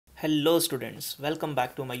Hello students, welcome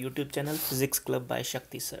back to my YouTube channel Physics Club by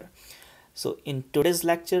Shakti sir. So in today's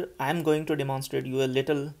lecture, I am going to demonstrate you a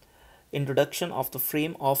little introduction of the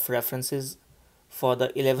frame of references for the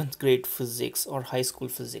 11th grade physics or high school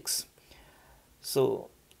physics.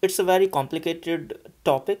 So it's a very complicated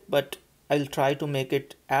topic, but I'll try to make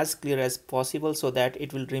it as clear as possible so that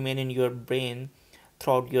it will remain in your brain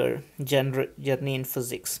throughout your journey in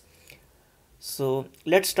physics. So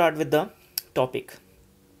let's start with the topic.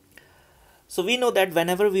 So we know that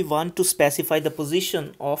whenever we want to specify the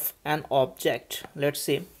position of an object, let's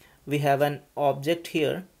say we have an object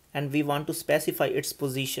here and we want to specify its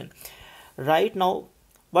position. Right now,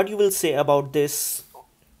 what you will say about this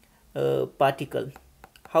particle,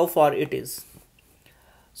 how far it is.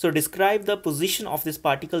 So describe the position of this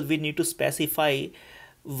particle, we need to specify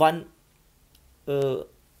one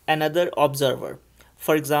another observer.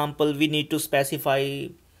 For example, we need to specify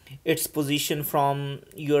its position from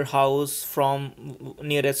your house, from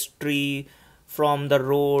nearest tree, from the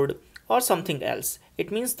road, or something else.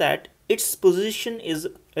 It means that its position is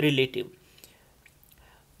relative,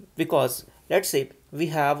 because let's say we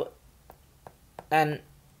have a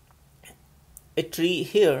tree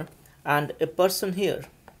here and a person here.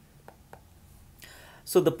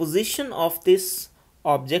 So the position of this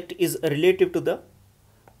object is relative to the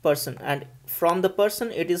person, and from the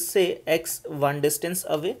person it is say x1 distance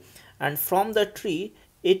away, and from the tree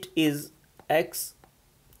it is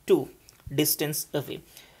x2 distance away.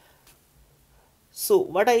 So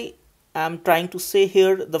what I am trying to say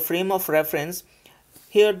here, the frame of reference,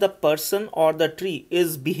 here the person or the tree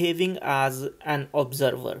is behaving as an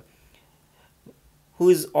observer who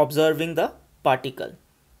is observing the particle.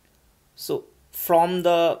 So from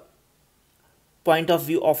the point of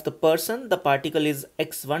view of the person, the particle is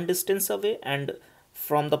x1 distance away, and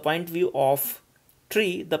from the point of view of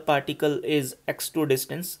tree, the particle is x2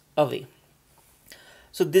 distance away.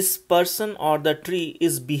 So this person or the tree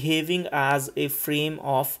is behaving as a frame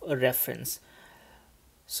of reference.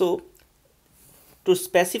 So to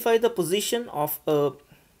specify the position of a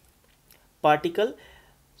particle,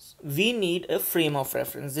 we need a frame of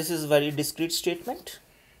reference. This is a very discrete statement.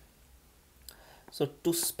 So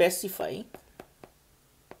to specify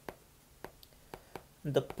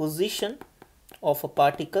the position of a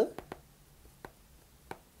particle,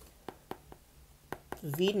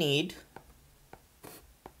 we need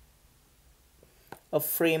a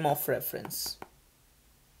frame of reference.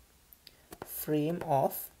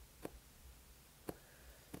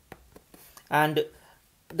 And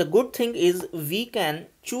the good thing is we can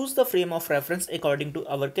choose the frame of reference according to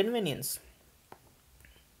our convenience.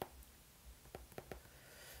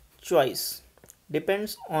 Choice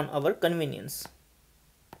depends on our convenience.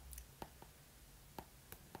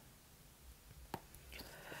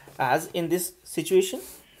 As in this situation,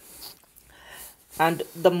 and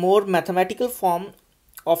the more mathematical form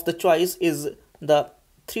of the choice is the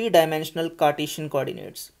three-dimensional Cartesian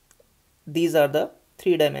coordinates. These are the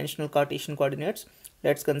three-dimensional Cartesian coordinates.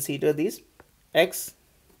 Let's consider these: x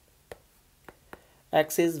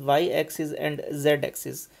axis, y axis, and z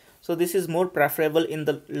axis. So this is more preferable in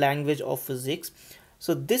the language of physics.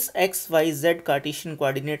 So this x, y, z Cartesian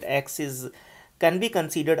coordinate axis can be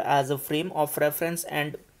considered as a frame of reference,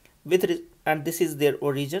 and this is their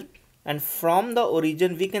origin, and from the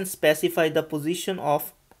origin we can specify the position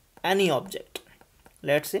of any object.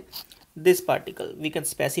 Let's say this particle, we can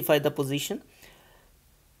specify the position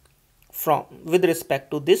from with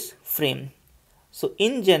respect to this frame. So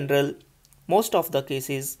in general, most of the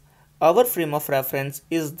cases, our frame of reference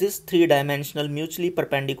is this three-dimensional mutually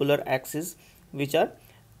perpendicular axis, which are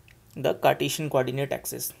the Cartesian coordinate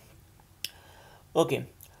axis. Okay,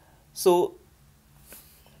 so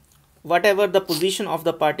whatever the position of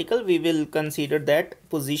the particle, we will consider that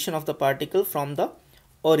position of the particle from the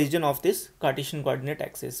origin of this Cartesian coordinate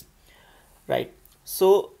axis, right?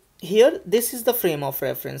 So here this is the frame of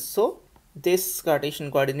reference, so this Cartesian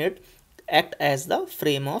coordinate act as the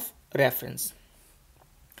frame of reference,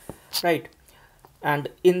 right? And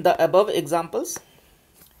in the above examples,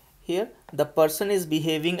 here the person is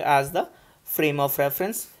behaving as the frame of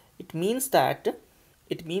reference. It means that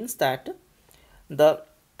the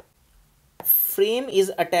frame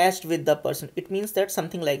is attached with the person. It means that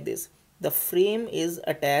something like this: the frame is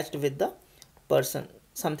attached with the person,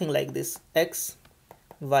 something like this: x,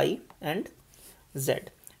 y, and z.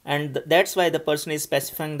 And that's why the person is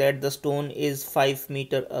specifying that the stone is 5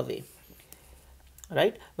 meters away,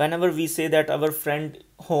 right? Whenever we say that our friend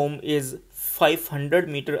home is 500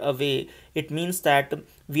 meters away, it means that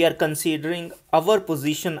we are considering our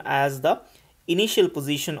position as the initial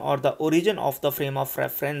position or the origin of the frame of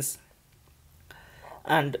reference.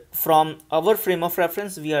 And from our frame of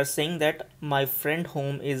reference, we are saying that my friend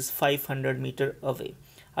home is 500 meters away.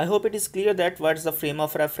 I hope it is clear that what is the frame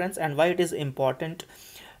of reference and why it is important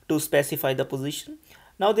to specify the position.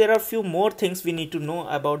 Now there are few more things we need to know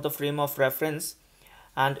about the frame of reference,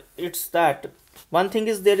 and it's that one thing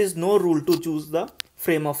is there is no rule to choose the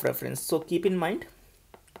frame of reference. So keep in mind,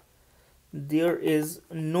 there is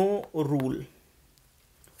no rule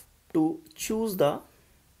to choose the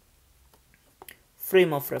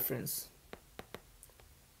frame of reference.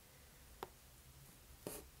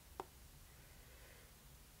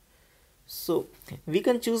 So we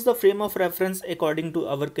can choose the frame of reference according to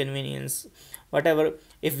our convenience. Whatever,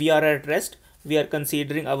 if we are at rest, we are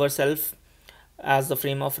considering ourselves as the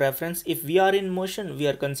frame of reference. If we are in motion, we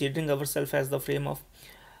are considering ourselves as the frame of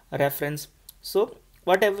reference. So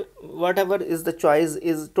whatever is the choice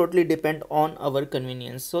is totally depend on our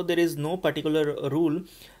convenience. So there is no particular rule.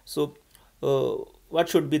 So what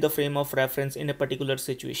should be the frame of reference in a particular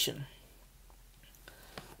situation?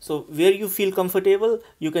 So where you feel comfortable,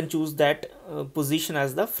 you can choose that position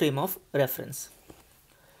as the frame of reference.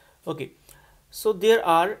 Okay, so there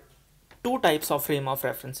are two types of frame of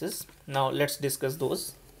references. Now let's discuss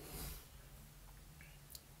those.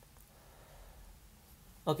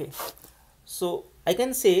 Okay, so I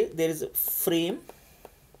can say there is a frame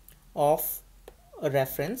of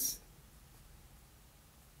reference.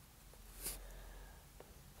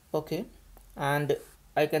 Okay, and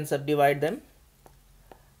I can subdivide them.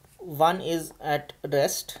 One is at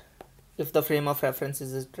rest, if the frame of reference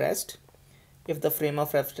is at rest, if the frame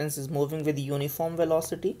of reference is moving with uniform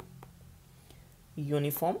velocity,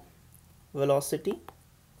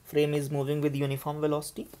 frame is moving with uniform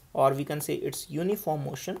velocity, or we can say it's uniform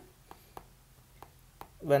motion.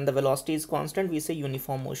 When the velocity is constant, we say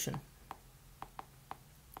uniform motion.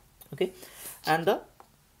 Okay, and the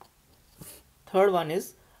third one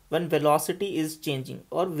is when velocity is changing,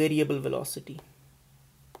 or variable velocity.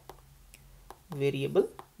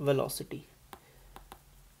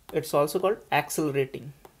 It's also called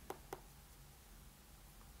accelerating.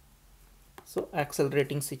 So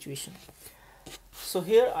accelerating situation. So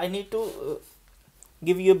here I need to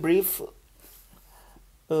give you a brief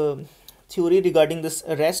theory regarding this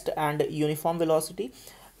rest and uniform velocity.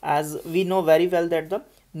 As we know very well that the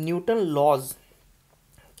Newton laws,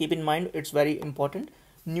 keep in mind, it's very important,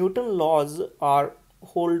 Newton laws are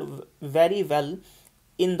hold very well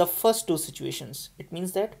in the first two situations. It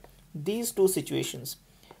means that these two situations,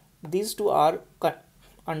 these two are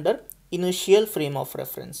under inertial frame of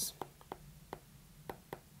reference.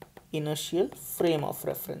 Inertial frame of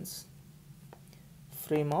reference.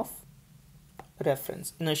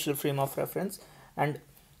 And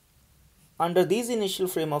under these initial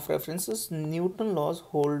frame of references, Newton laws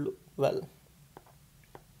hold well.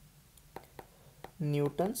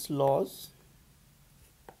 Newton's laws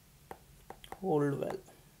hold well.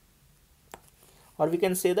 Or we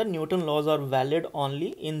can say that Newton laws are valid only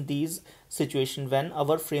in these situations when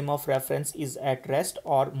our frame of reference is at rest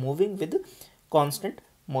or moving with constant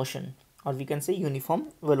motion, or we can say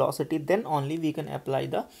uniform velocity. Then only we can apply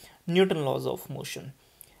the Newton laws of motion,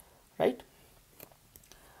 right?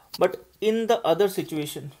 But in the other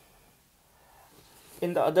situation,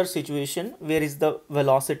 where is the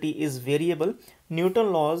velocity is variable,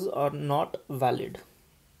 Newton laws are not valid.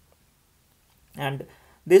 And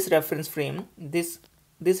this reference frame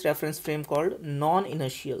called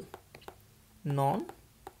non-inertial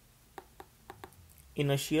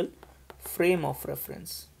frame of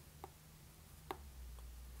reference,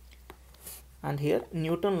 and here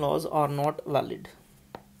Newton laws are not valid.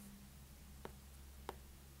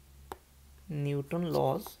 Newton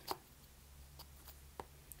laws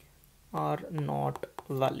are not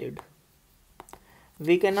valid.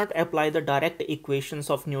 We cannot apply the direct equations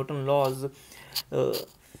of Newton laws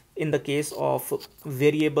in the case of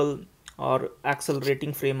variable or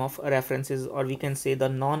accelerating frame of references, or we can say the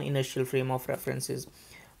non-inertial frame of references.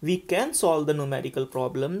 We can solve the numerical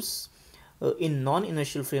problems in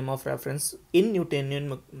non-inertial frame of reference in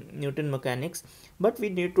Newton mechanics, but we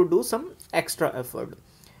need to do some extra effort.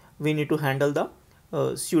 We need to handle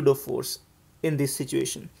the pseudo force in this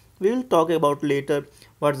situation. We will talk about later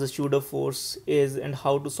what the pseudo force is and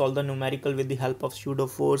how to solve the numerical with the help of pseudo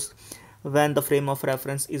force when the frame of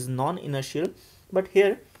reference is non-inertial. But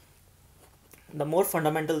here the more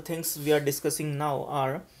fundamental things we are discussing now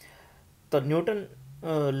are the Newton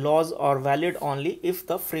laws are valid only if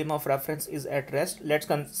the frame of reference is at rest. Let's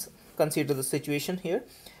consider the situation here.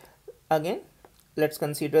 Again, let's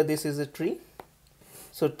consider this is a tree.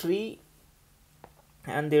 So tree,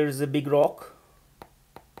 and there is a big rock.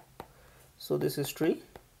 So this is tree.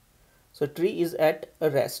 So tree is at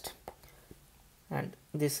rest, and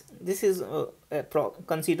this is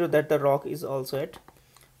consider that the rock is also at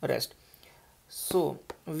rest. So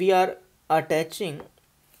we are attaching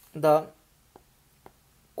the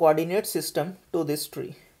coordinate system to this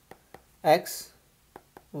tree, x,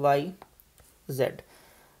 y, z.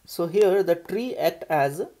 So here the tree act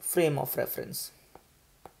as frame of reference,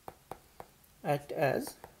 act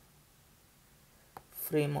as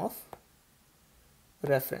frame of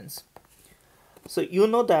reference. So you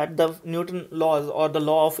know that the Newton laws or the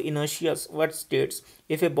law of inertia what states,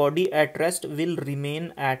 if a body at rest will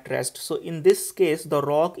remain at rest. So in this case the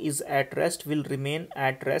rock is at rest, will remain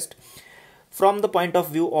at rest from the point of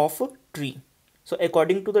view of a tree. So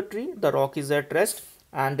according to the tree the rock is at rest,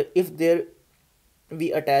 and if there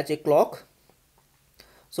we attach a clock,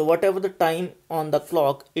 so whatever the time on the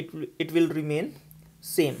clock it will remain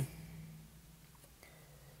same.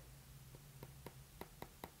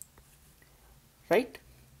 Right,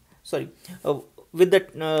 sorry, with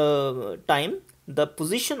the time the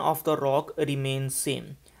position of the rock remains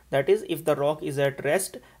same. That is, if the rock is at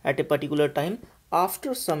rest at a particular time,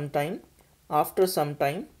 after some time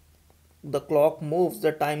the clock moves,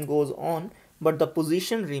 the time goes on, but the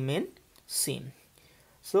position remain same.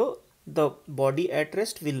 So the body at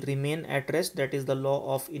rest will remain at rest. That is the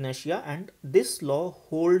law of inertia, and this law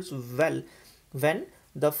holds well when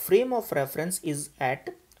the frame of reference is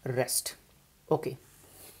at rest. Okay,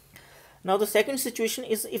 now the second situation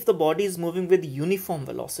is if the body is moving with uniform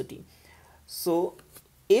velocity. So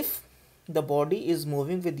if the body is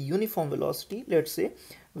moving with uniform velocity, let's say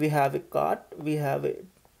we have a cart, we have a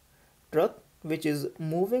truck which is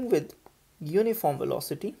moving with uniform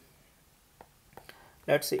velocity.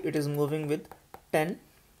 Let's say it is moving with 10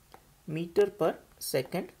 meter per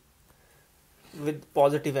second with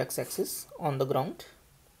positive x-axis on the ground.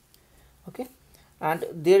 Okay, and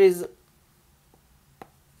there is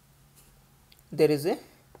a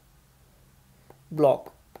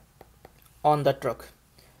block on the truck.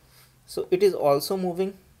 So it is also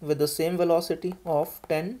moving with the same velocity of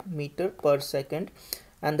 10 meter per second,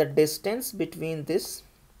 and the distance between this,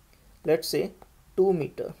 let's say 2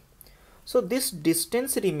 meter. So this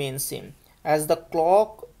distance remains same. As the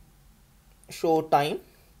clock show time,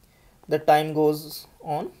 the time goes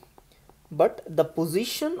on, but the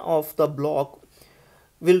position of the block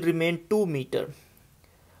will remain 2 meter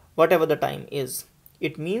whatever the time is.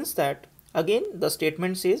 It means that again the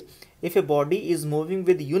statement says if a body is moving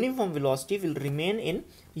with uniform velocity will remain in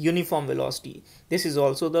uniform velocity. This is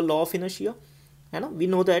also the law of inertia. We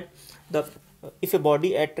know that if a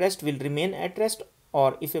body at rest will remain at rest,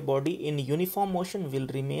 or if a body in uniform motion will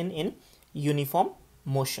remain in uniform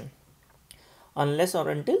motion, unless or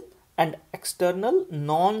until an external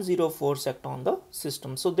non-zero force act on the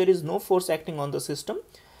system. So there is no force acting on the system.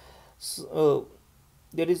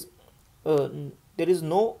 There is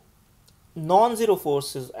no non-zero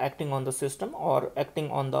forces acting on the system or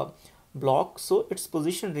acting on the block, so its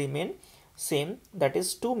position remain same, that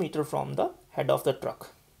is 2 meter from the head of the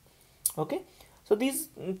truck. Okay, so these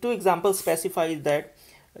two examples specify that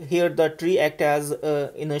here the tree act as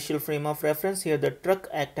inertial frame of reference, here the truck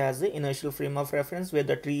act as the inertial frame of reference, where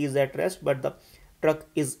the tree is at rest but the truck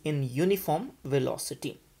is in uniform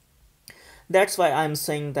velocity. That's why I'm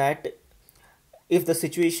saying that if the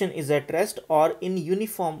situation is at rest or in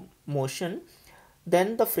uniform motion,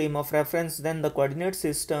 then the frame of reference, then the coordinate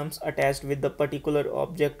systems attached with the particular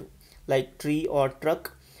object like tree or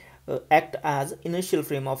truck act as inertial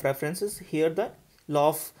frame of references. Here the law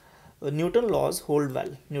of Newton laws hold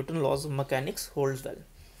well, Newton laws of mechanics holds well.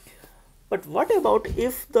 But what about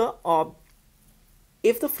if the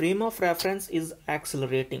frame of reference is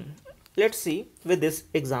accelerating? Let's see with this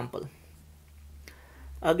example.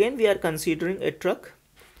 Again we are considering a truck,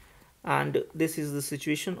 and this is the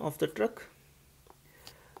situation of the truck.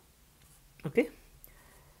 Okay,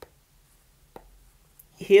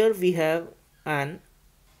 here we have an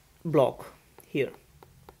block here,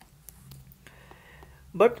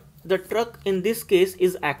 but the truck in this case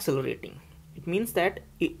is accelerating. It means that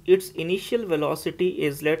its initial velocity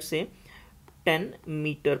is, let's say, 10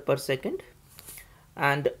 meter per second,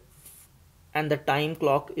 and the time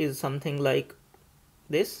clock is something like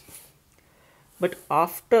this. But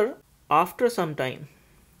after some time,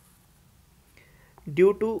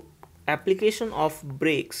 due to application of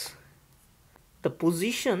brakes, the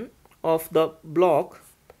position of the block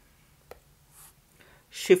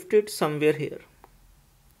shifted somewhere here.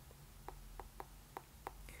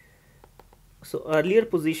 So earlier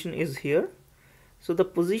position is here, so the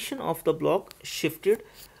position of the block shifted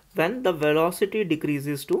when the velocity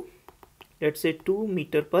decreases to, let's say, 2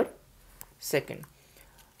 meter per second.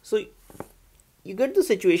 So you get the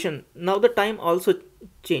situation. Now the time also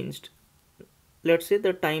changed. Let's say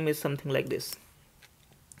the time is something like this.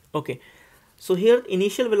 Okay, so here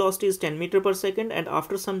initial velocity is 10 meter per second, and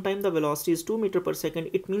after some time the velocity is 2 meter per second.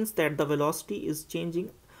 It means that the velocity is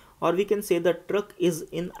changing, or we can say the truck is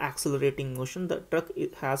in accelerating motion. The truck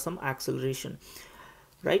has some acceleration,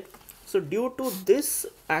 right? So due to this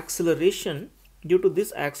acceleration,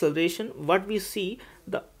 what we see,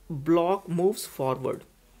 the block moves forward.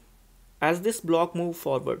 As this block moves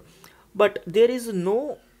forward, but there is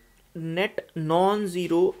no net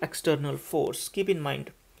non-zero external force. Keep in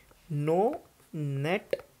mind, no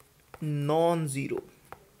net non-zero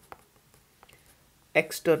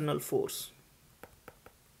external force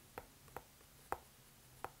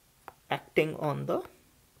acting on the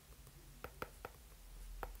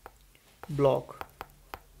block.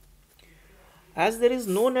 As there is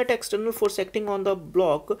no net external force acting on the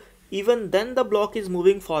block, even then the block is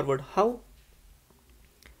moving forward. How?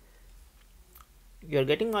 You're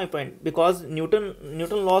getting my point, because Newton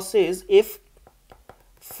law says if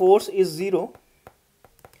force is 0,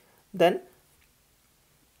 then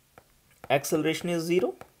acceleration is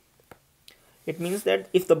 0. It means that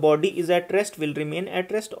if the body is at rest, will remain at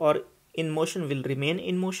rest, or in motion, will remain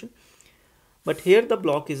in motion. But here the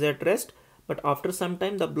block is at rest, but after some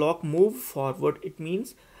time the block move forward. It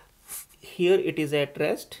means here it is at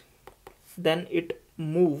rest, then it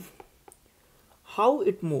move. How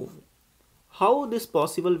it move? How this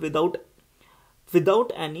possible without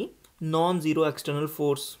any non-zero external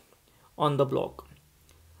force on the block?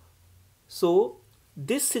 So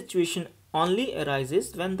this situation only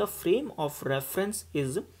arises when the frame of reference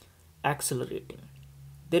is accelerating.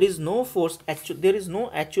 There is no force, there is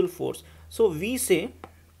no actual force. So we say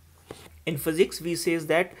in physics, we says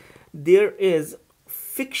that there is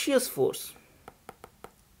fictitious force.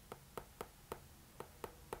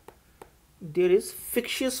 There is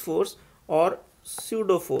fictitious force or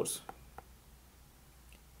pseudo force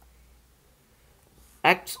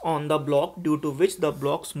acts on the block, due to which the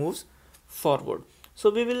block moves forward. So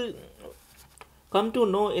we will come to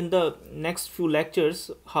know in the next few lectures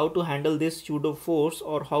how to handle this pseudo force,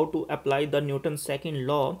 or how to apply the Newton's second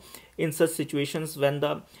law in such situations when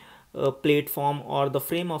the platform or the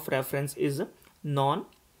frame of reference is non-inertial.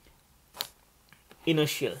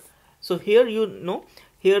 So here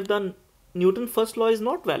here the Newton first law is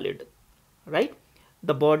not valid, right?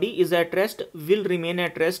 The body is at rest, will remain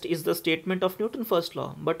at rest is the statement of Newton first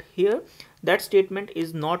law, but here that statement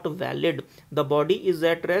is not valid. The body is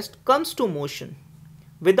at rest comes to motion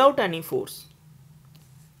without any force,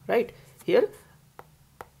 right? Here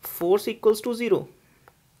force equals to 0,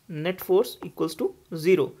 net force equals to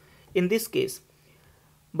 0 in this case,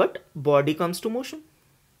 but body comes to motion.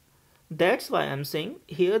 That's why I'm saying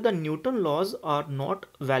here the Newton laws are not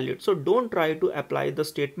valid. So don't try to apply the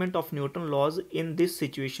statement of Newton laws in this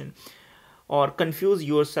situation, or confuse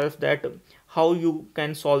yourself that how you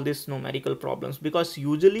can solve this numerical problems, because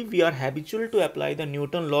usually we are habitual to apply the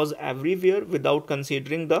Newton laws everywhere without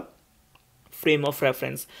considering the frame of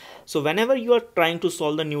reference. So whenever you are trying to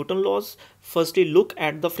solve the Newton laws, firstly look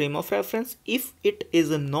at the frame of reference. If it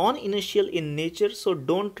is a non-inertial in nature, so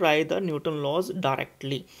don't try the Newton laws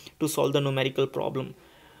directly to solve the numerical problem.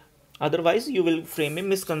 Otherwise you will frame a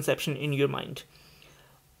misconception in your mind.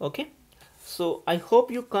 Okay, so I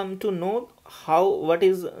hope you come to know what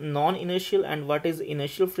is non-inertial and what is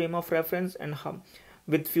inertial frame of reference, and how,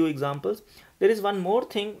 with few examples. There is one more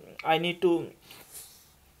thing I need to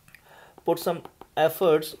put some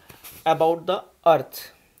efforts about the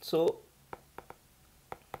earth. So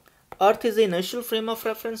earth is the inertial frame of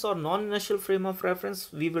reference or non-inertial frame of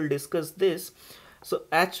reference. We will discuss this. So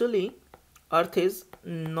actually earth is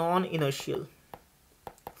non-inertial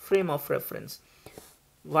frame of reference.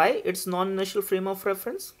 Why it's non-inertial frame of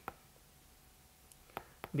reference?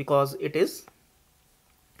 Because it is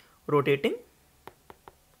rotating,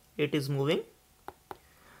 it is moving,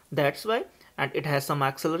 that's why, and it has some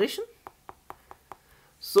acceleration.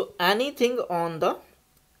 So anything on the,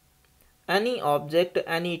 any object,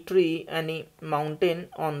 any tree, any mountain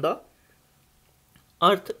on the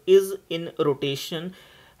earth is in rotation,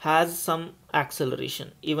 has some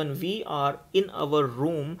acceleration. Even we are in our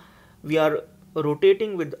room, we are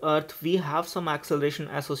rotating with earth, we have some acceleration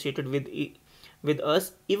associated with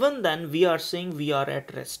us. Even then we are saying we are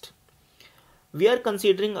at rest. We are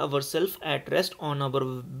considering ourselves at rest on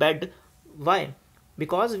our bed. Why?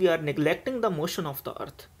 Because we are neglecting the motion of the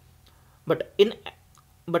earth. But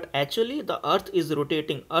actually the earth is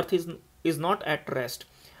rotating, earth is not at rest.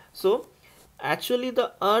 So actually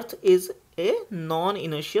the earth is a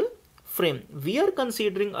non-inertial frame. We are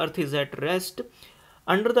considering earth is at rest,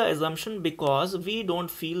 under the assumption, because we don't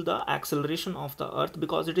feel the acceleration of the earth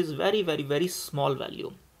because it is very very very small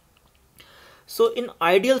value. So in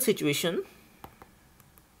ideal situation,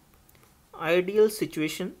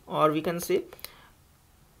 or we can say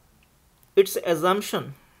its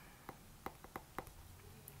assumption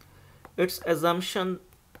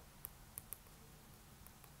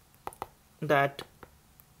that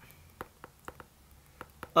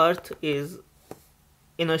earth is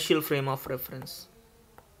inertial frame of reference.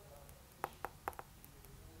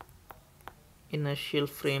 Inertial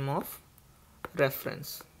frame of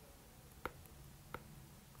reference.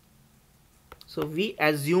 So we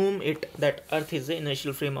assume it that earth is the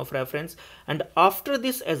inertial frame of reference, and after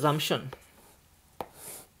this assumption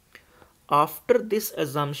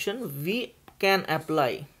we can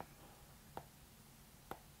apply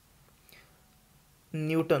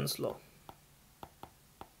Newton's law.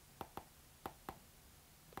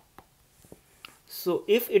 So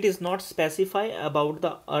if it is not specify about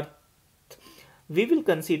the earth, we will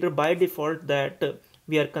consider by default that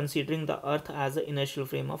we are considering the earth as an inertial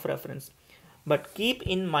frame of reference. But keep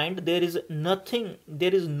in mind, there is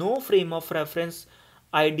no frame of reference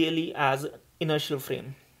ideally as inertial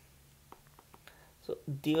frame. So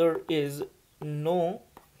there is no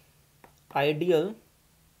ideal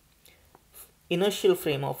inertial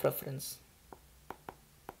frame of reference.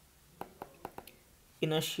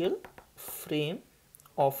 Inertial frame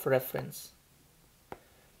of reference.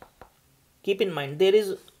 Keep in mind, there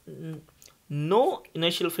is no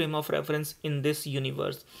inertial frame of reference in this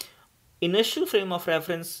universe. Inertial frame of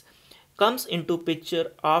reference comes into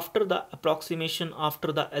picture after the approximation,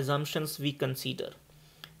 after the assumptions we consider.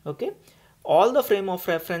 Okay, all the frame of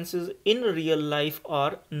references in real life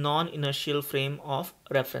are non-inertial frame of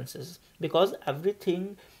references, because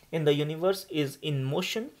everything in the universe is in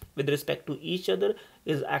motion with respect to each other,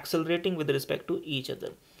 is accelerating with respect to each other,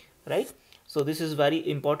 right? So this is very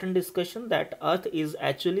important discussion, that earth is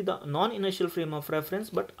actually the non-inertial frame of reference,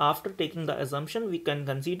 but after taking the assumption we can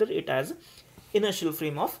consider it as inertial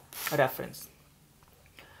frame of reference.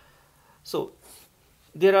 So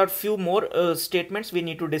there are few more statements we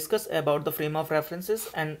need to discuss about the frame of references,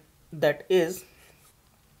 and that is,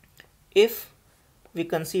 if we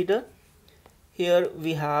consider here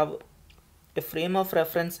we have a frame of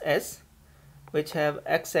reference S which have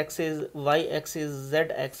x-axis, y-axis,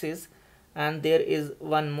 z-axis, and there is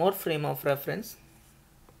one more frame of reference,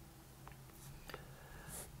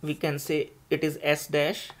 we can say it is S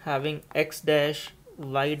dash, having x dash,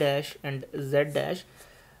 y dash and z dash.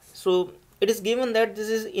 So it is given that this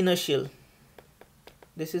is inertial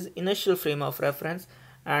frame of reference,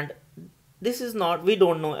 and this is not, we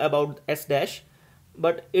don't know about S dash,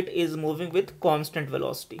 but it is moving with constant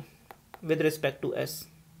velocity with respect to S.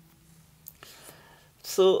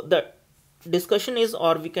 So the discussion is,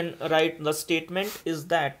 or we can write the statement is,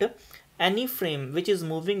 that any frame which is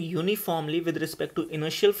moving uniformly with respect to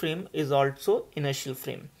inertial frame is also inertial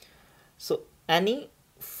frame. So any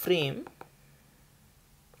frame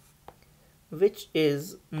which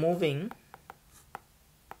is moving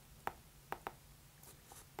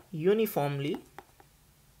uniformly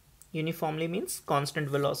means constant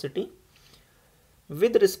velocity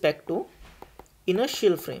with respect to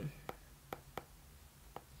inertial frame,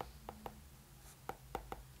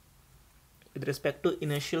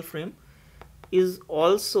 is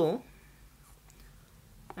also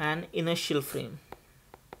an inertial frame.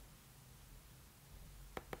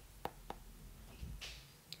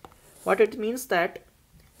 What it means, that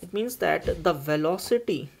the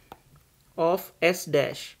velocity of S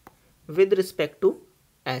dash with respect to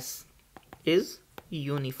S is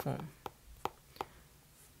uniform.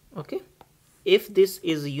 Okay, if this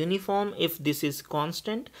is uniform, if this is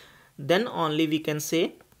constant, then only we can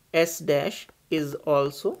say S dash is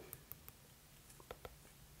also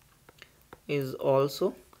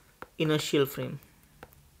inertial frame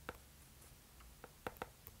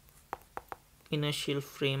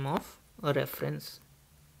of a reference.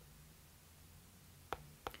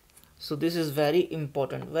 So this is very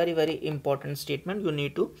important, very important statement, you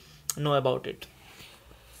need to know about it.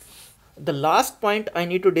 The last point I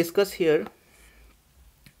need to discuss here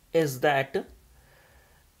is that,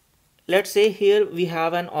 let's say here we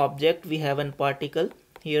have an object, we have a particle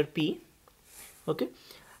here P, okay,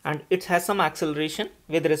 and it has some acceleration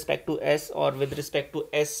with respect to S or with respect to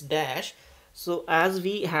S dash. So as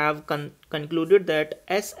we have concluded that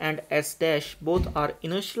S and S dash both are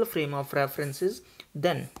inertial frame of references,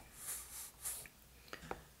 then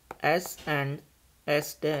S and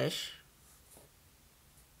S dash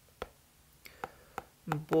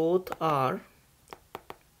both are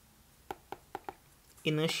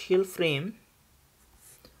inertial frame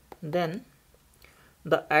then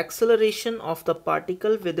the acceleration of the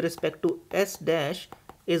particle with respect to s dash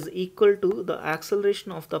is equal to the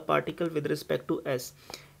acceleration of the particle with respect to s.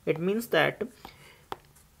 It means that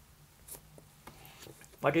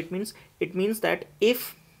what it means? It means that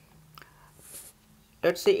if,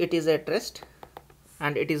 let's say, it is at rest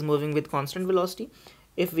and it is moving with constant velocity,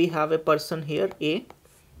 if we have a person here A,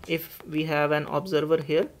 if we have an observer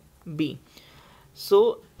here B,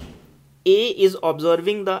 so A is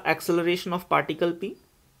observing the acceleration of particle P,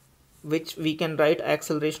 which we can write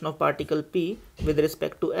acceleration of particle P with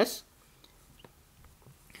respect to s.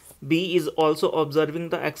 B is also observing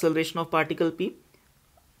the acceleration of particle P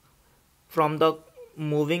from the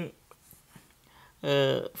moving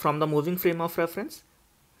frame of reference.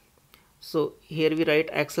 So here we write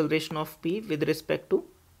acceleration of P with respect to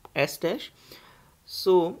s dash.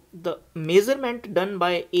 So the measurement done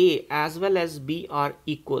by A as well as B are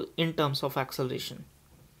equal in terms of acceleration.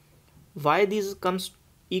 Why these comes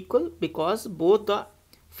equal? Because both the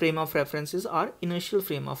frame of references are inertial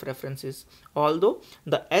frame of references, although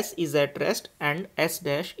the s is at rest and s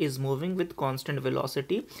dash is moving with constant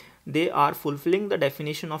velocity. They are fulfilling the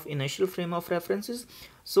definition of inertial frame of references.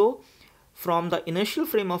 So from the inertial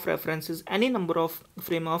frame of references, any number of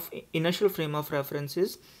inertial frame of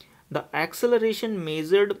references, the acceleration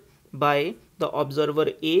measured by the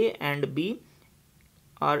observer A and B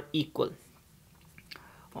are equal.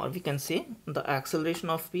 Or we can say the acceleration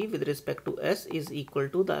of P with respect to s is equal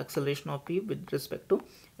to the acceleration of P with respect to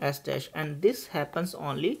s dash, and this happens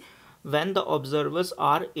only when the observers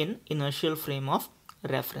are in inertial frame of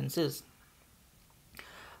references.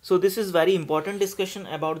 So this is very important discussion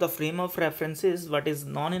about the frame of references. What is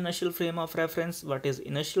non-inertial frame of reference? What is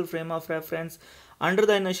inertial frame of reference? Under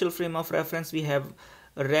the inertial frame of reference we have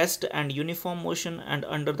rest and uniform motion, and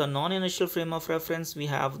under the non-inertial frame of reference we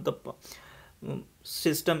have the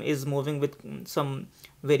system is moving with some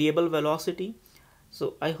variable velocity.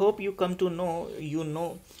 So I hope you come to know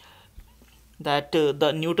that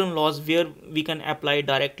the Newton laws, where we can apply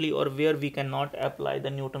directly or where we cannot apply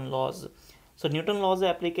the Newton laws. So Newton laws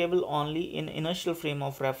are applicable only in inertial frame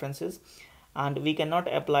of references, and we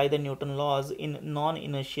cannot apply the Newton laws in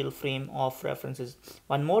non-inertial frame of references.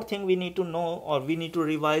 One more thing we need to know or we need to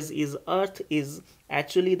revise is Earth is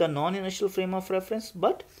actually the non-inertial frame of reference,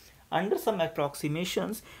 but under some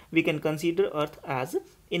approximations we can consider Earth as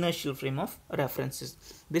inertial frame of references.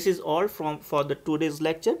 This is all for the today's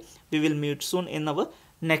lecture. We will meet soon in our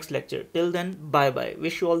next lecture. Till then, bye bye.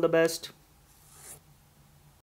 Wish you all the best.